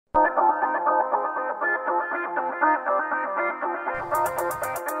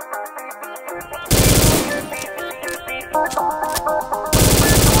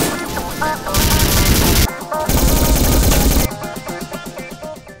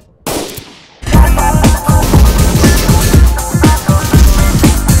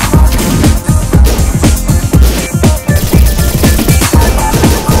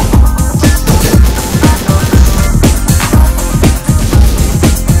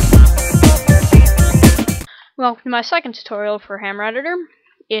Welcome to my second tutorial for Hammer Editor.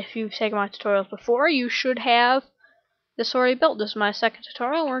 If you've taken my tutorials before, you should have this already built. This is my second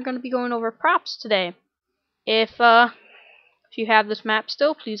tutorial. We're going to be going over props today. If you have this map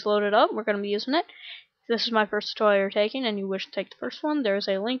still, please load it up. We're going to be using it. If this is my first tutorial you're taking and you wish to take the first one, there's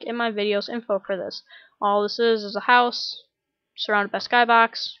a link in my video's info for this. All this is a house surrounded by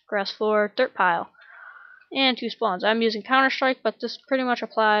skybox, grass floor, dirt pile, and 2 spawns. I'm using Counter-Strike, but this pretty much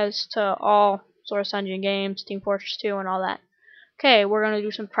applies to all Source Engine games, Team Fortress 2, and all that. Okay, we're going to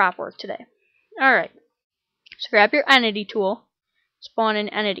do some prop work today. Alright, so grab your entity tool, spawn an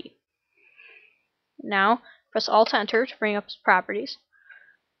entity. Now, press Alt-Enter to bring up its properties.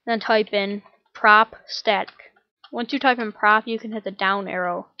 Then type in prop static. Once you type in prop, you can hit the down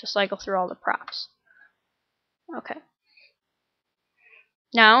arrow to cycle through all the props. Okay.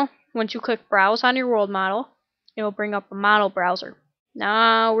 Now, once you click Browse on your world model, it will bring up a model browser.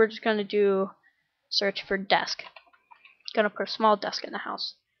 Now, we're just going to do search for desk. Gonna put a small desk in the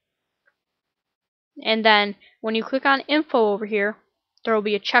house. And then, when you click on info over here, there will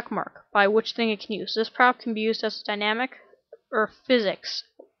be a check mark by which thing it can use. This prop can be used as dynamic or physics.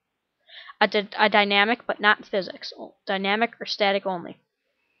 A dynamic, but not physics. Dynamic or static only.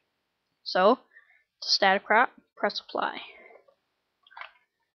 So, it's a static prop, press apply.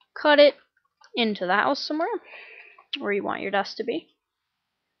 Cut it into the house somewhere, where you want your desk to be.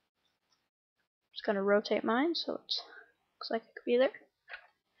 Just gonna rotate mine so it looks like it could be there.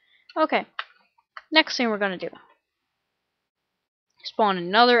 Okay, next thing we're gonna do, spawn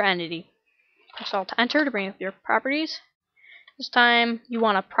another entity. Press Alt-Enter to bring up your properties. This time you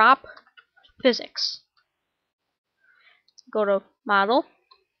want a prop physics. Go to model.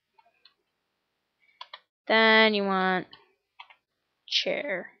 Then you want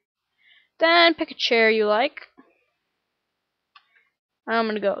chair. Then pick a chair you like. I'm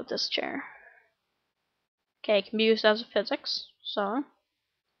gonna go with this chair. Okay, it can be used as a physics, so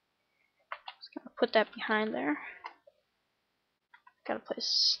just gonna put that behind there. Got a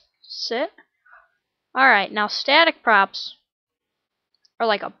place to sit. Alright, now static props are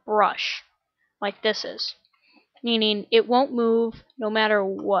like a brush, like this is. Meaning it won't move no matter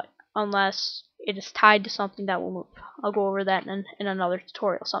what, unless it is tied to something that will move. I'll go over that in another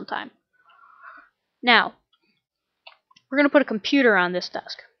tutorial sometime. Now, we're gonna put a computer on this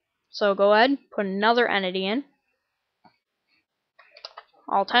desk. So go ahead, put another entity in.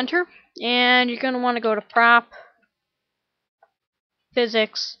 Alt-Enter, and you're going to want to go to prop,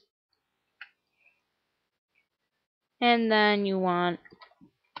 physics, and then you want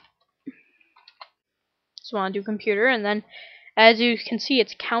to do computer, and then as you can see,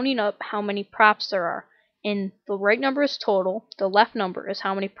 it's counting up how many props there are. And the right number is total, the left number is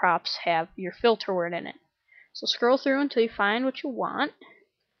how many props have your filter word in it. So scroll through until you find what you want.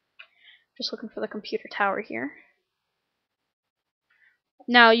 Just looking for the computer tower here.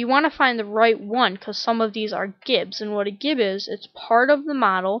 Now, you want to find the right one, because some of these are gibs, and what a gib is, it's part of the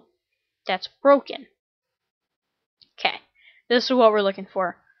model that's broken. Okay, this is what we're looking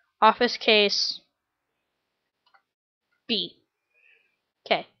for. Office case B.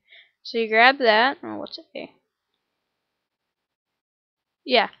 Okay, so you grab that. Oh, what's A?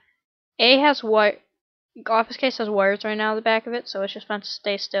 Yeah, A has office case has wires right now at the back of it, so it's just meant to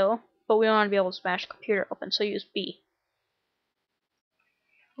stay still, but we want to be able to smash the computer open, so use B.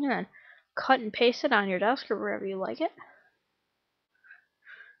 And then cut and paste it on your desk or wherever you like it.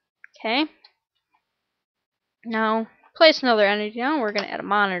 Okay. Now, place another entity down. We're going to add a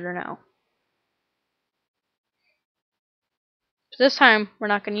monitor now. So this time, we're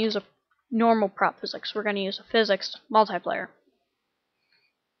not going to use a normal prop physics. We're going to use a physics multiplayer.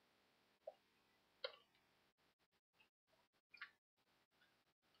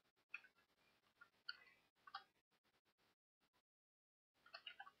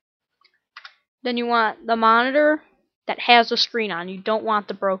 Then you want the monitor that has a screen on. You don't want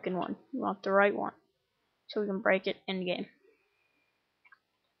the broken one. You want the right one, so we can break it in game.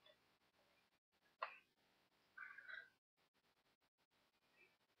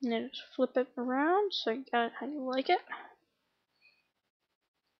 And then just flip it around so you got it how you like it.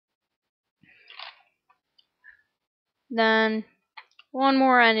 Then one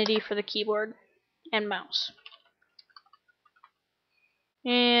more entity for the keyboard and mouse.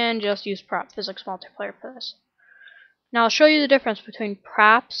 And just use prop physics multiplayer for this. Now I'll show you the difference between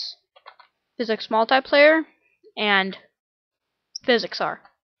props, physics multiplayer, and physics R.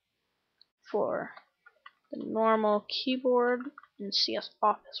 For the normal keyboard in CS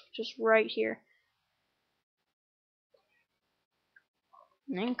Office, which is right here.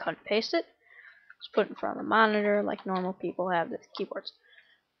 And then cut and paste it. Just put it in front of the monitor like normal people have with keyboards.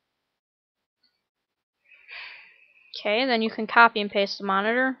 Okay, then you can copy and paste the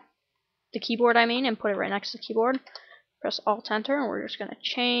monitor, the keyboard I mean, and put it right next to the keyboard. Press Alt-Enter, and we're just going to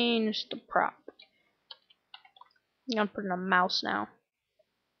change the prop. I'm going to put in a mouse now.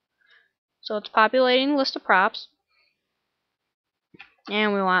 So it's populating the list of props,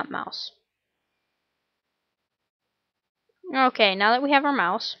 and we want mouse. Okay, now that we have our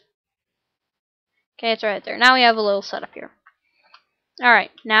mouse, okay, it's right there. Now we have a little setup here.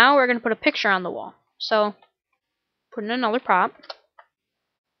 Alright, now we're going to put a picture on the wall. So, put in another prop.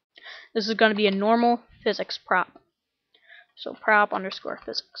 This is going to be a normal physics prop. So,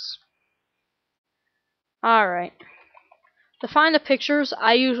 prop_physics. Alright. To find the pictures,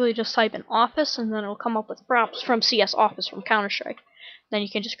 I usually just type in office, and then it'll come up with props from CS Office from Counter-Strike. Then you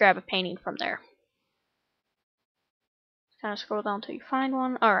can just grab a painting from there. Kind of scroll down until you find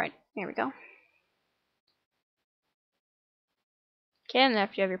one. Alright, here we go. Okay, and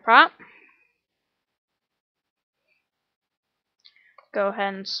after you have your prop, go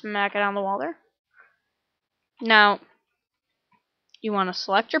ahead and smack it on the wall there. Now, you want to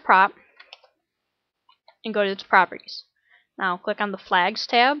select your prop and go to its properties. Now, click on the flags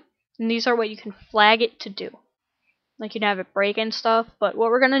tab, and these are what you can flag it to do. Like, you can have it break and stuff, but what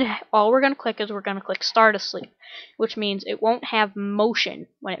all we're gonna click is we're gonna click start asleep, which means it won't have motion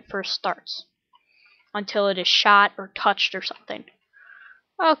when it first starts until it is shot or touched or something.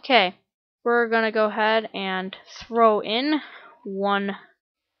 Okay, we're gonna go ahead and throw in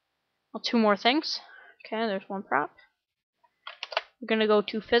two more things. Okay, there's one prop. We're gonna go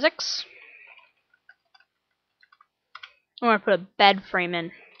to physics. I'm gonna put a bed frame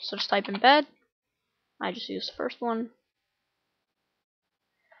in. So just type in bed. I just use the first one.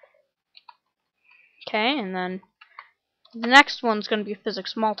 Okay, and then the next one's gonna be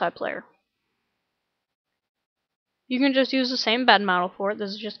physics multiplayer. You can just use the same bed model for it.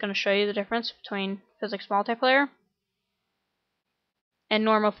 This is just gonna show you the difference between physics multiplayer and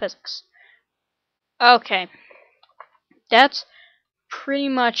normal physics. Okay, that's pretty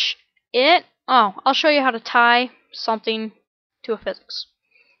much it. Oh, I'll show you how to tie something to a physics.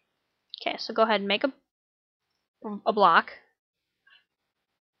 Okay, so go ahead and make a block.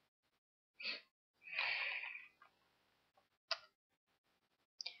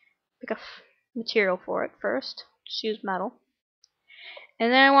 Pick a material for it first. Just use metal.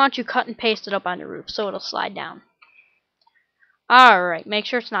 And then I want you cut and paste it up on the roof so it'll slide down. Alright, make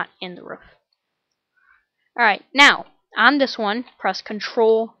sure it's not in the roof. Alright, now, on this one, press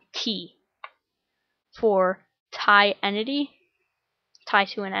Control T for tie entity. Tie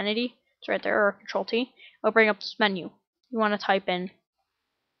to an entity. It's right there, or Control T. It'll bring up this menu. You want to type in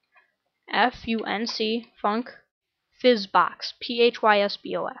FUNC, Func, Physbox,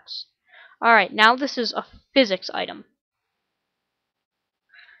 PHYSBOX. Alright, now this is a physics item.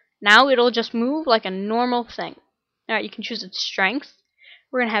 Now it'll just move like a normal thing. Alright, you can choose its strength.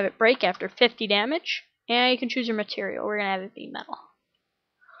 We're going to have it break after 50 damage. And you can choose your material. We're going to have it be metal.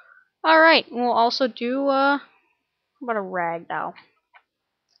 Alright, we'll also do, how about a ragdoll?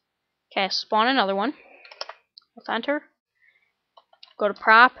 Okay, spawn another one. Let's enter. Go to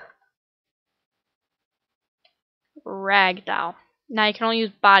prop. Ragdoll. Now you can only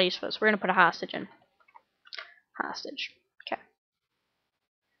use bodies for this. We're going to put a hostage in. Hostage. Okay.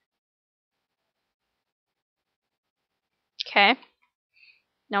 Okay.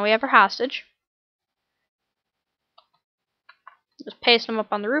 Now we have our hostage. Just paste him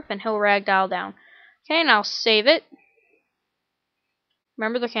up on the roof and he'll ragdoll down. Okay, now save it.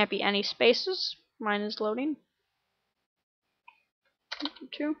 Remember, there can't be any spaces. Mine is loading.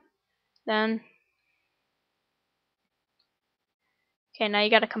 2. Then. Okay, now you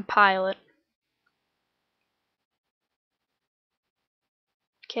gotta compile it.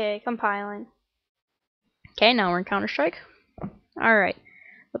 Okay, compiling. Okay, now we're in Counter-Strike. Alright.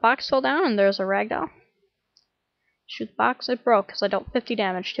 The box fell down and there's a ragdoll. Shoot the box, it broke because I dealt 50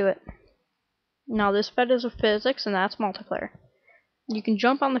 damage to it. Now this bed is a physics and that's multiplayer. You can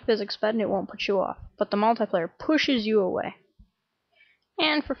jump on the physics bed and it won't put you off, but the multiplayer pushes you away.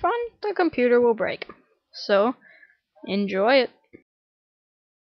 And for fun, the computer will break. So, enjoy it.